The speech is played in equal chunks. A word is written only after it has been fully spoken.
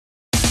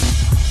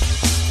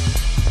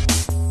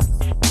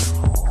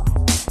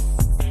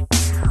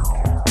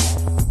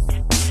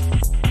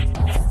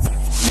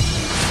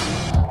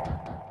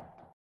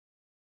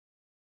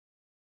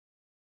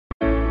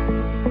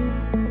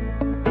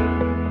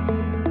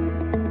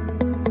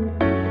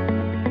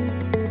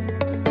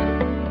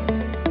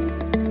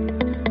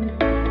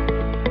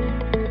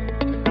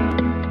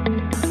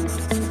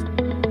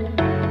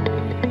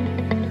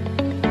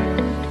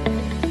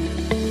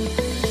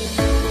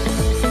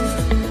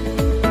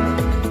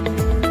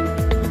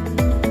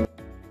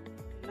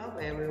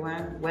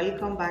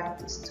welcome back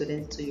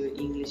students to your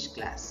English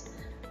class.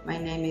 My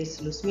name is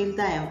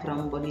Luzmilda. I am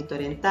from Bonito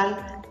Oriental,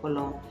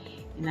 Colón,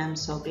 and I'm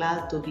so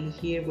glad to be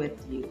here with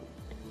you.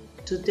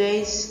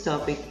 Today's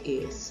topic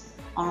is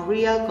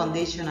unreal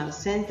conditional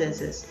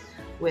sentences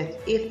with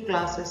if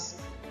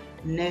clauses,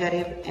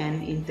 negative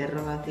and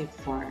interrogative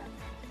form.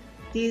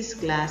 This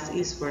class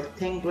is for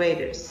 10th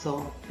graders,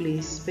 so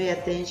please pay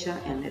attention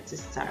and let's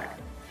start.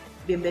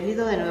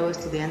 Bienvenido de nuevo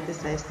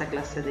estudiantes a esta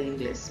clase de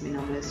inglés. Mi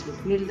nombre es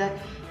Luzmilda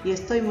y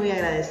estoy muy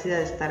agradecida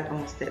de estar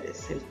con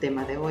ustedes. El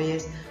tema de hoy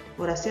es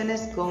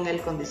oraciones con el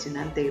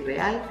condicionante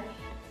irreal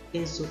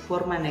en su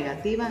forma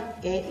negativa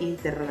e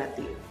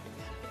interrogativa.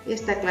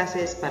 Esta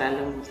clase es para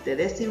alumnos de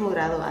 10º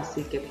grado,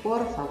 así que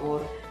por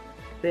favor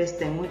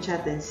presten mucha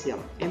atención.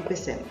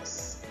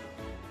 Empecemos.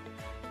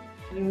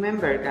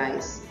 Remember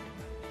guys,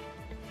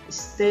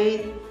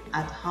 stay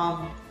at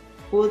home,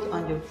 put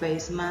on your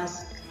face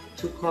mask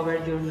to cover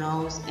your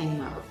nose and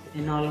mouth,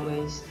 and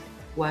always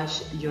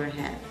wash your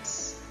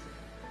hands.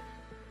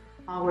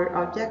 Our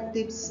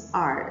objectives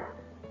are: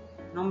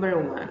 number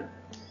 1,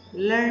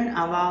 learn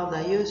about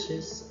the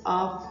uses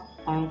of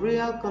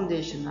unreal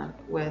conditional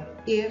with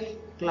if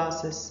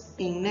clauses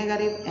in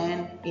negative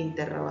and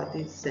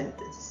interrogative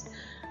sentences.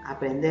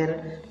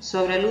 Aprender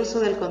sobre el uso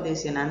del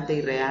condicionante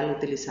irreal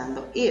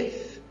utilizando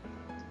if.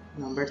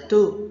 Number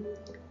 2,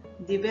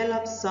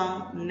 develop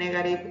some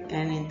negative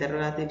and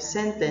interrogative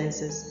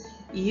sentences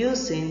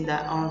using the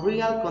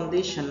unreal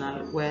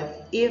conditional with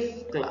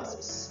if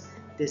clauses.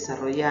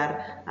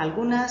 Desarrollar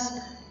algunas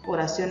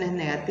oraciones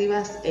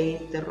negativas e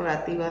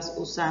interrogativas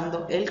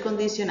usando el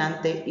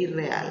condicionante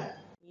irreal.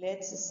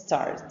 Let's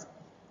start.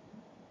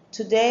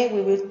 Today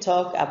we will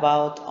talk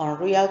about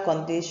unreal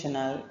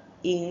conditional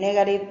in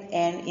negative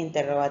and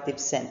interrogative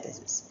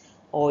sentences.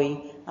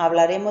 Hoy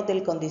hablaremos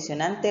del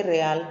condicionante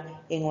real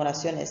en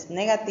oraciones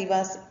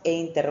negativas e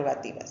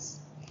interrogativas.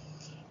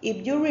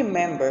 If you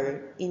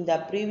remember, in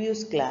the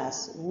previous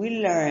class,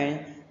 we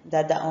learned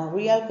that the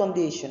unreal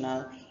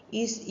conditional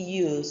is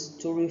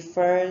used to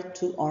refer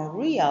to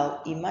unreal,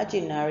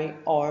 imaginary,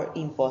 or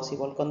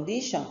impossible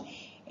condition,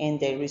 and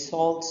the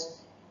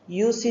results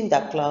using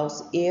the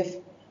clause if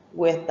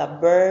with the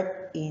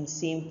verb in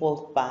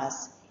simple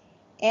past.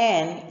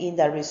 And in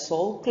the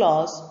result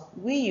clause,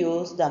 we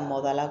use the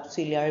modal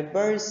auxiliary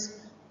verbs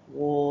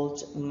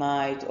would,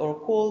 might, or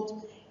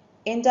could,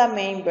 and the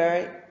main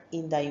verb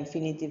in the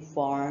infinitive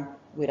form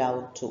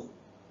without to.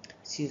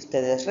 Si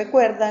ustedes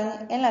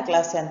recuerdan, en la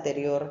clase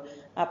anterior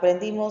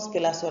aprendimos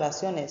que las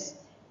oraciones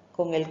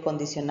con el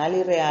condicional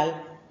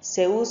irreal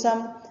se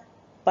usan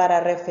para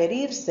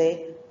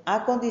referirse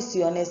a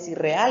condiciones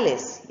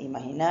irreales,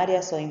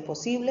 imaginarias o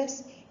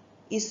imposibles,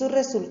 y sus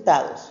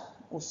resultados,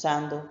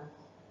 usando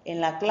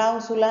en la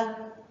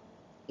cláusula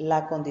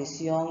la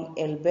condición,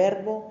 el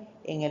verbo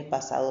en el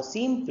pasado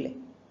simple,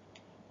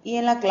 y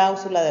en la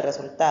cláusula de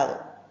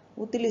resultado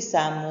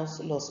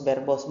utilizamos los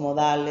verbos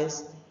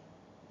modales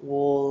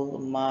would,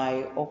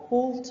 might o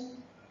could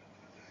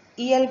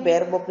y el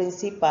verbo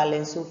principal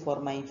en su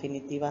forma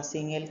infinitiva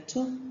sin el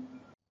to.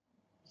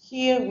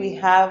 Here we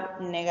have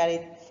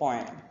negative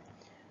form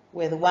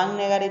with one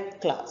negative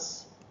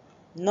clause.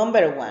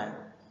 Number 1,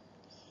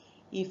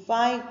 if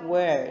I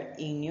were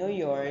in New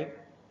York,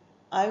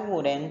 I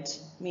wouldn't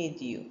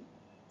meet you.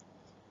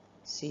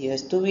 Si yo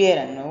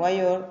estuviera en Nueva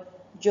York,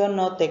 yo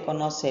no te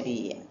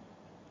conocería.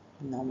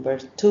 Number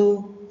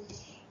 2,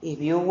 if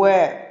you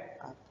were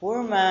a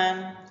poor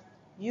man,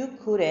 you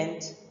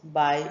couldn't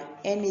buy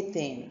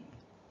anything.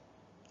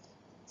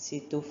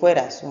 Si tú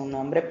fueras un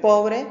hombre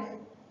pobre,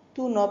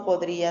 tú no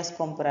podrías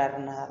comprar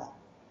nada.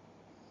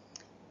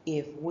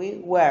 If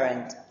we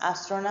weren't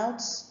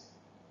astronauts,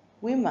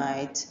 we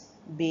might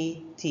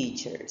be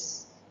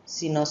teachers.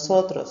 Si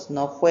nosotros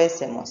no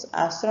fuésemos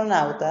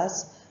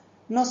astronautas,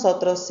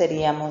 nosotros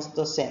seríamos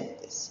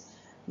docentes.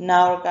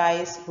 Now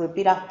guys,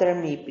 repeat after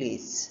me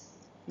please.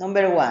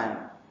 Number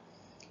 1,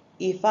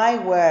 if I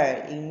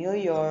were in New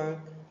York,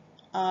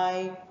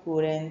 I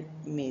couldn't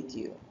meet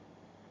you.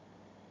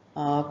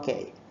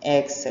 Okay,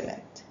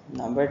 excellent.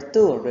 Number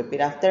 2,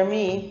 repeat after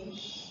me.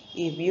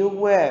 If you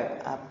were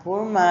a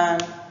poor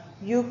man,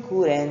 you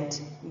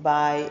couldn't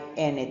buy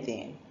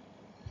anything.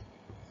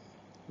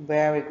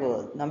 Very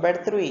good. Number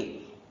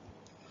 3,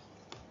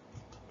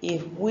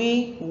 if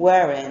we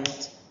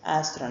weren't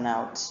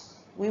astronauts,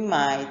 we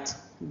might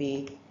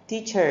be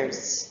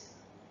teachers.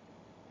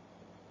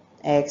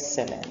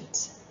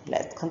 Excellent.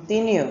 Let's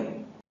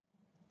continue.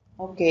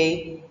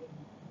 Okay.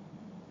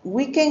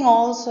 We can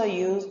also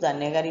use the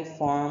negative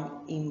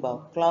form in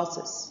both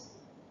clauses.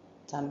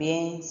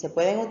 También se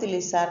pueden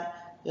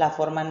utilizar la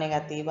forma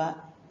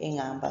negativa en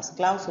ambas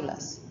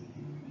cláusulas.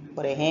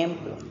 Por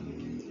ejemplo,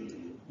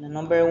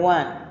 number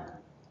 1,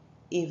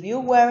 if you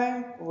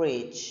weren't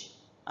rich,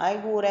 I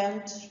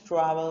wouldn't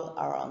travel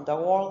around the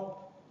world.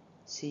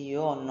 Si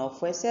yo no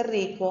fuese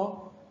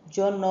rico,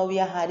 yo no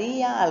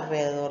viajaría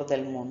alrededor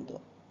del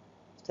mundo.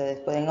 Ustedes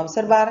pueden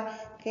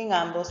observar que en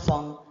ambos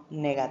son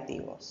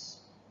negativos.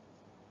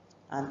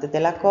 Antes de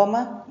la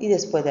coma y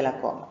después de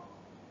la coma.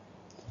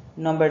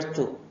 Number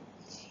 2.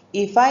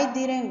 If I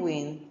didn't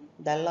win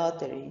the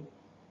lottery,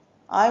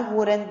 I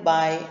wouldn't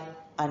buy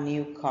a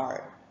new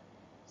car.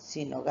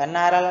 Si no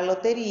ganara la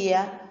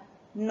lotería,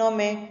 no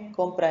me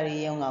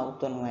compraría un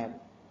auto nuevo.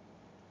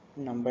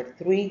 Number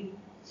 3.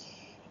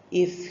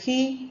 If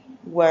he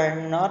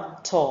were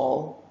not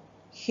tall,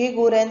 he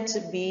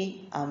wouldn't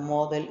be a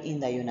model in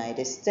the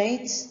United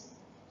States.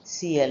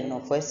 Si él no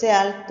fuese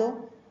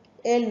alto,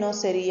 él no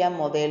sería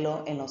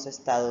modelo en los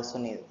Estados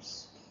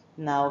Unidos.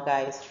 Now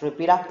guys,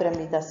 repeat after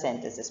me the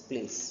sentences,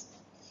 please.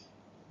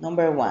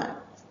 Number 1.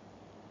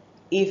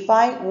 If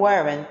I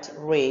weren't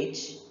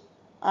rich,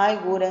 I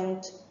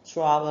wouldn't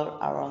travel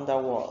around the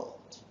world.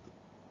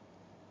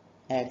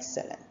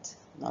 Excellent.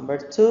 Number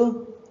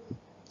 2.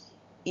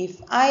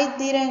 If I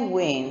didn't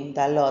win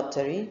the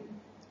lottery,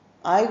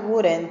 I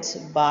wouldn't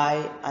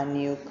buy a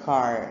new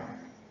car.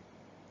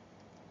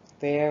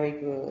 Very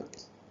good.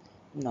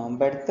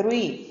 Number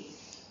 3.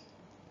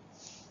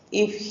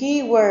 If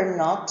he were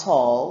not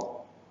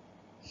tall,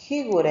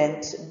 he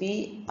wouldn't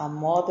be a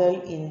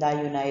model in the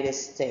United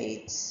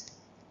States.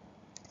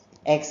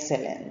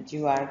 Excellent.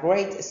 You are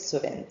great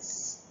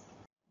students.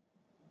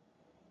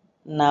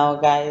 Now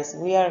guys,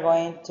 we are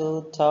going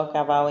to talk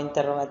about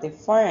interrogative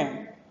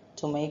form.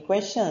 To make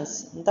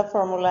questions, the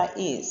formula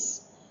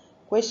is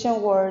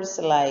question words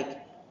like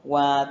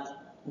what,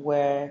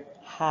 where,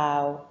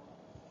 how,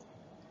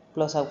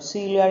 plus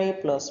auxiliary,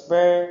 plus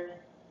verb,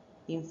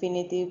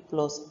 infinitive,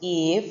 plus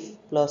if,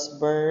 plus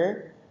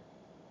verb,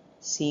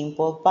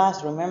 simple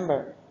past,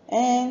 remember,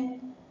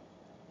 and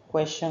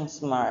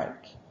questions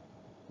mark.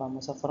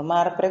 Vamos a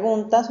formar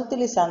preguntas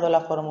utilizando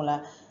la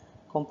fórmula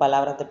con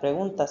palabras de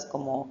preguntas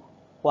como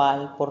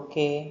cuál, por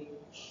qué,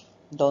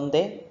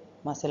 dónde,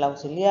 más el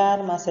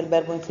auxiliar, más el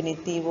verbo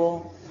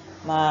infinitivo,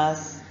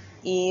 más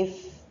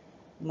if,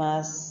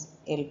 más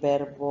el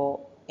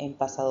verbo en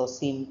pasado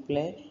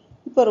simple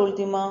y por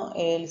último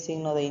el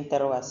signo de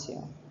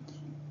interrogación.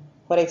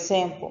 For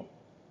example,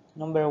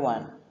 number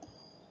 1.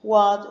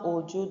 What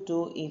would you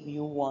do if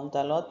you won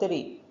the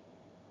lottery?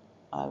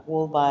 I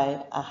will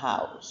buy a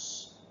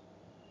house.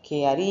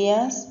 ¿Qué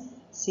harías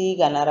si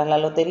ganaras la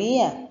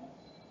lotería?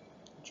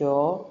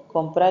 Yo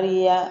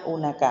compraría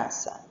una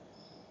casa.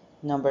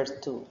 Number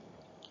 2.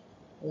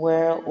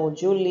 Where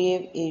would you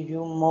live if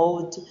you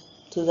moved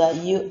to the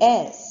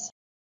US?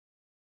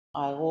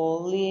 I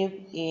will live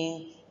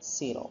in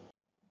Seattle.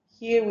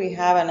 Here we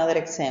have another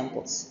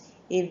examples.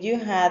 If you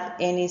had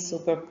any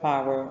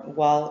superpower,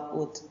 what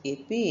would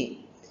it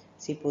be?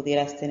 Si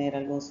pudieras tener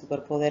algún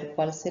superpoder,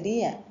 ¿cuál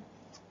sería?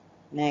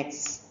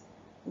 Next.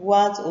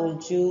 What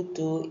would you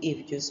do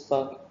if you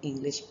spoke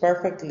English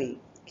perfectly?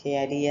 ¿Qué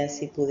harías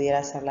si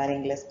pudieras hablar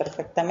inglés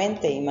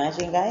perfectamente?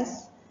 Imagine,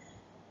 guys.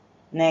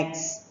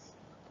 Next.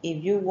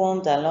 If you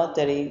won the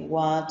lottery,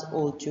 what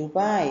would you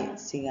buy?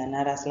 Si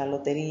ganaras la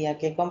lotería,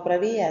 ¿qué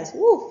comprarías?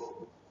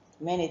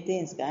 Many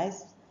things,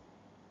 guys.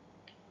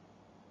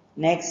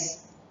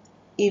 Next.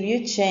 If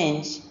you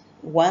change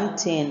one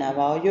thing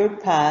about your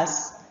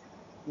past,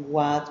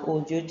 what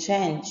would you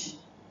change?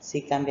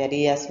 Si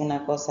cambiarías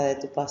una cosa de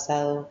tu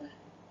pasado,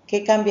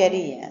 ¿qué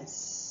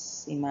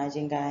cambiarías?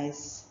 Imagine,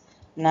 guys.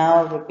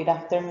 Now repeat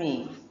after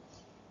me.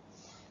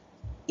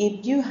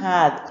 If you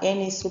had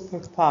any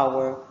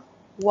superpower,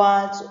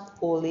 what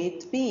would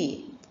it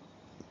be?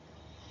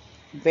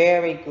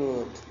 Very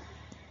good.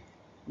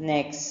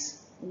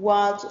 Next,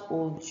 what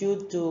would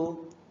you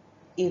do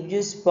if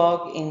you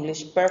spoke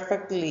English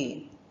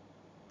perfectly?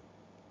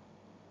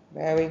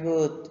 Very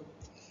good.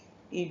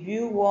 If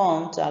you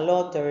won a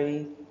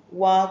lottery,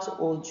 what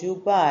would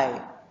you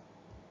buy?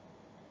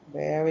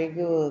 Very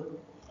good.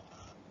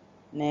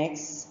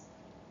 Next,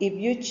 if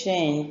you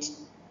changed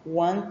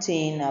one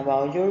thing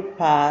about your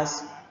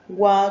past,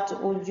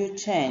 what would you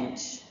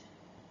change?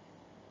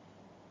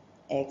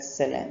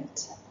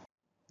 Excellent.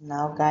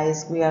 Now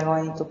guys, we are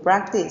going to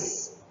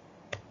practice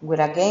with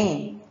a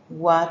game.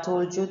 What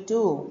would you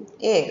do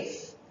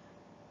if?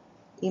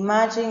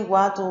 Imagine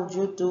what would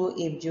you do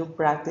if you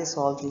practice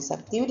all these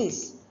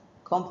activities.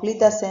 Complete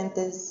the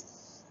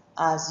sentence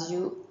as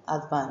you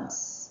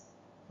advance.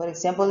 For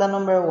example, the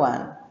number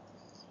 1.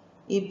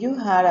 If you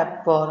had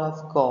a pot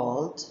of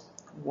gold,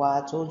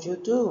 what would you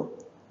do?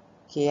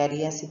 ¿Qué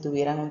harían si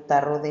tuvieran un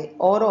tarro de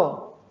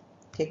oro?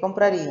 ¿Qué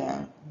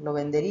comprarían? ¿Lo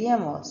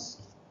venderíamos?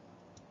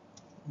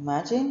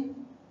 Imagine.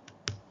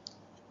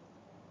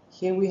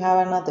 Here we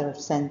have another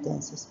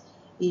sentence.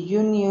 If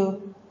you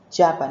knew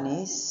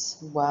Japanese,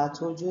 what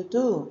would you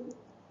do?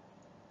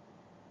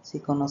 Si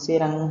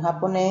conocieran un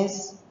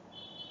japonés,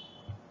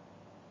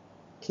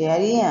 ¿qué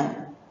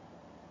harían?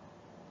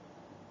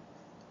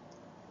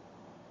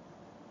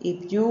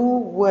 If you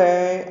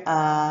were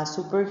a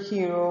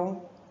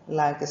superhero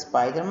like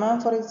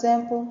Spider-Man, for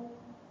example,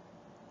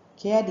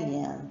 ¿qué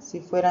harían si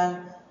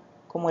fueran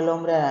como el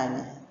hombre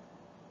araña?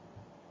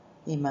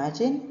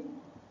 Imagine.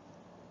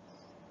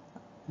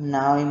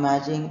 Now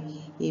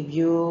imagine if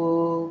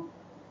you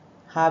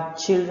have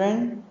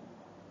children,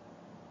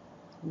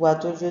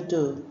 what would you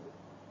do?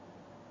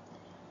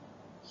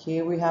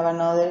 Here we have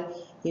another.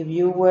 If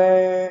you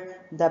were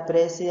the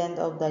President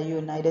of the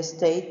United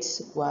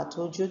States, what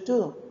would you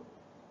do?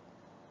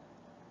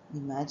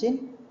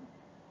 Imagine.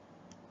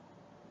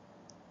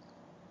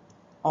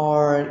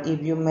 Or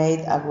if you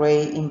made a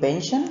great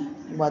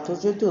invention, what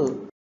would you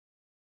do?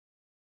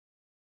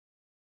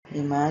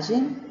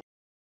 Imagine.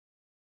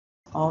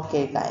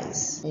 Okay,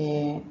 guys.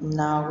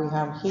 Now we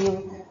have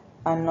here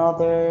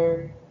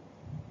another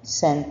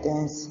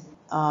sentence.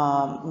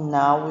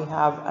 Now we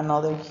have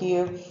another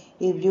here.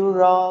 If you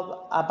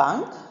rob a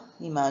bank,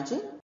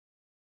 imagine.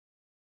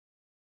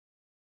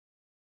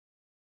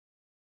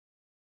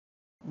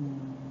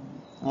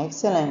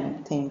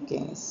 Excellent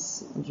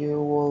thinkings.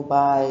 You will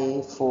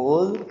buy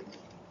food,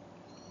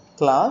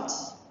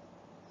 clothes.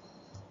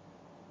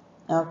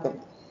 Okay.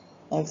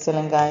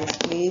 Excellent, guys.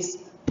 Please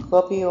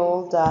copy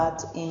all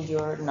that in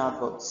your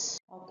notebooks.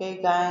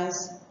 Okay,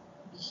 guys.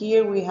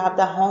 Here we have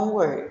the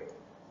homework.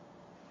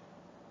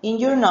 In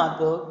your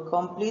notebook,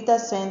 complete the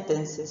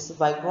sentences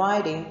by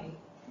writing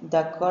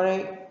the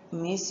correct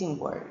missing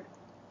word.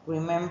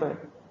 Remember,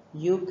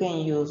 you can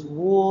use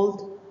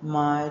would,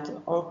 might,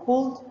 or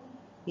could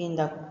in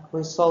the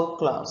result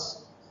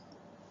clause.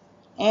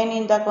 And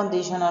in the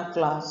conditional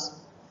clause,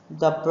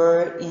 the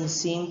verb in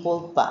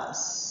simple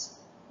past.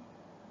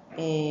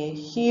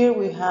 Here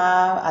we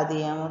have at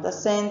the end of the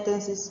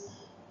sentences,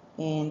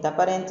 in the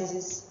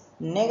parentheses,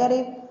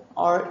 negative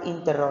or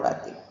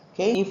interrogative.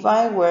 Okay? If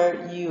I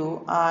were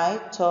you, I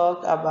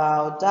talk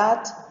about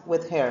that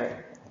with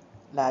her.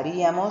 La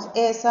haríamos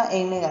esa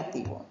en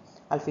negativo.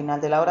 Al final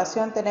de la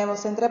oración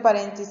tenemos entre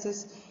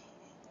paréntesis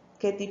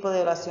qué tipo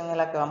de oración es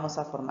la que vamos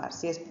a formar,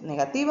 si es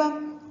negativa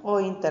o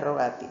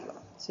interrogativa.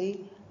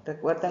 ¿Sí?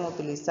 Recuerden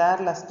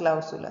utilizar las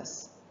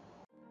cláusulas.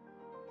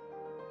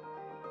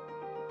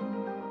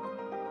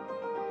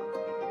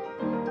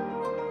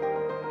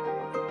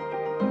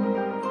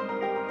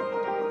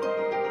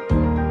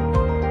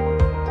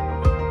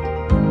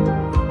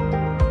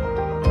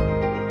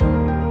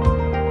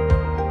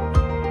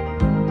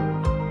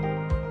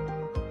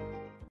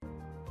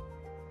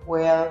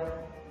 Well,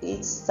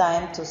 it's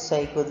time to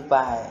say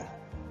goodbye.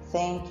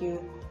 Thank you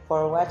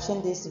for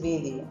watching this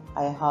video.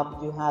 I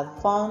hope you had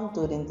fun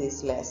during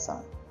this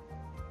lesson.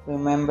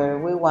 Remember,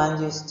 we want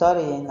you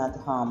studying at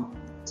home.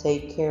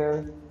 Take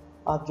care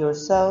of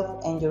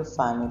yourself and your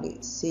family.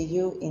 See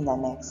you in the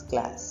next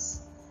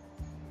class.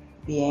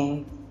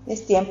 Bien,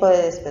 es tiempo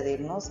de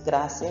despedirnos.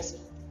 Gracias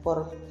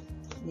por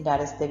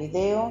mirar este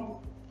video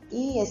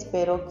y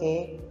espero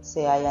que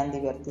se hayan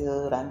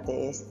divertido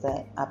durante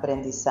este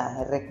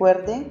aprendizaje.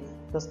 Recuerden,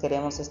 los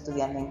queremos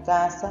estudiando en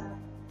casa.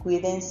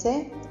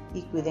 Cuídense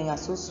y cuiden a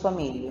sus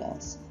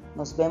familias.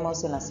 Nos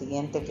vemos en la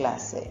siguiente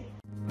clase.